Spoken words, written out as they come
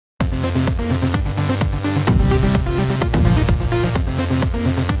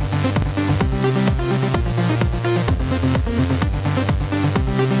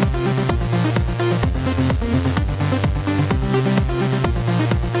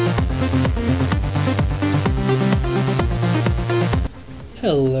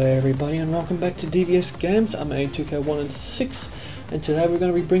Hello everybody and welcome back to DBS Games. I'm A2K1 and today we're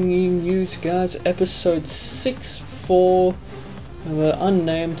going to be bringing you guys episode 6 for the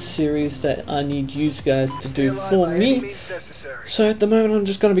unnamed series that I need you guys to do for me. So at the moment I'm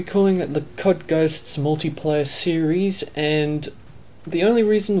just going to be calling it the COD Ghosts multiplayer series, and the only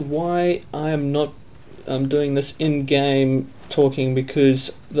reason why I am not doing this in-game talking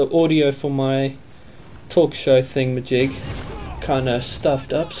because the audio for my talk show thingamajig kinda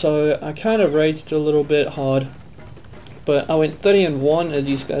stuffed up, so I kinda raged a little bit hard, but I went 30-1 as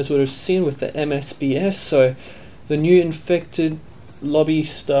you guys would have seen with the MSBS. So the new infected lobby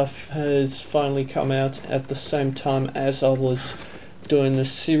stuff has finally come out at the same time as I was doing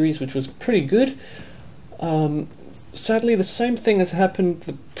this series, which was pretty good. Sadly the same thing has happened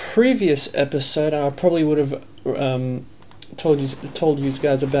the previous episode. I probably would have told you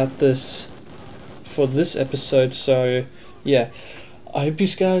guys about this for this episode, so yeah, I hope you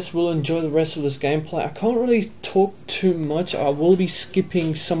guys will enjoy the rest of this gameplay. I can't really talk too much. I will be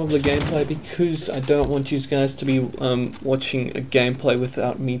skipping some of the gameplay because I don't want you guys to be watching a gameplay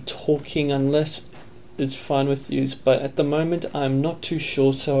without me talking, unless it's fine with you. But at the moment I'm not too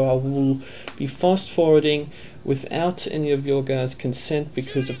sure, so I will be fast forwarding without any of your guys' consent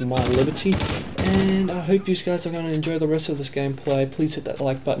because of my liberty. And I hope you guys are going to enjoy the rest of this gameplay. Please hit that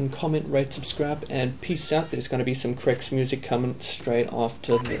like button, comment, rate, subscribe, and peace out. There's going to be some Crex music coming straight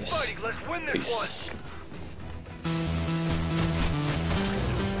after this. Peace.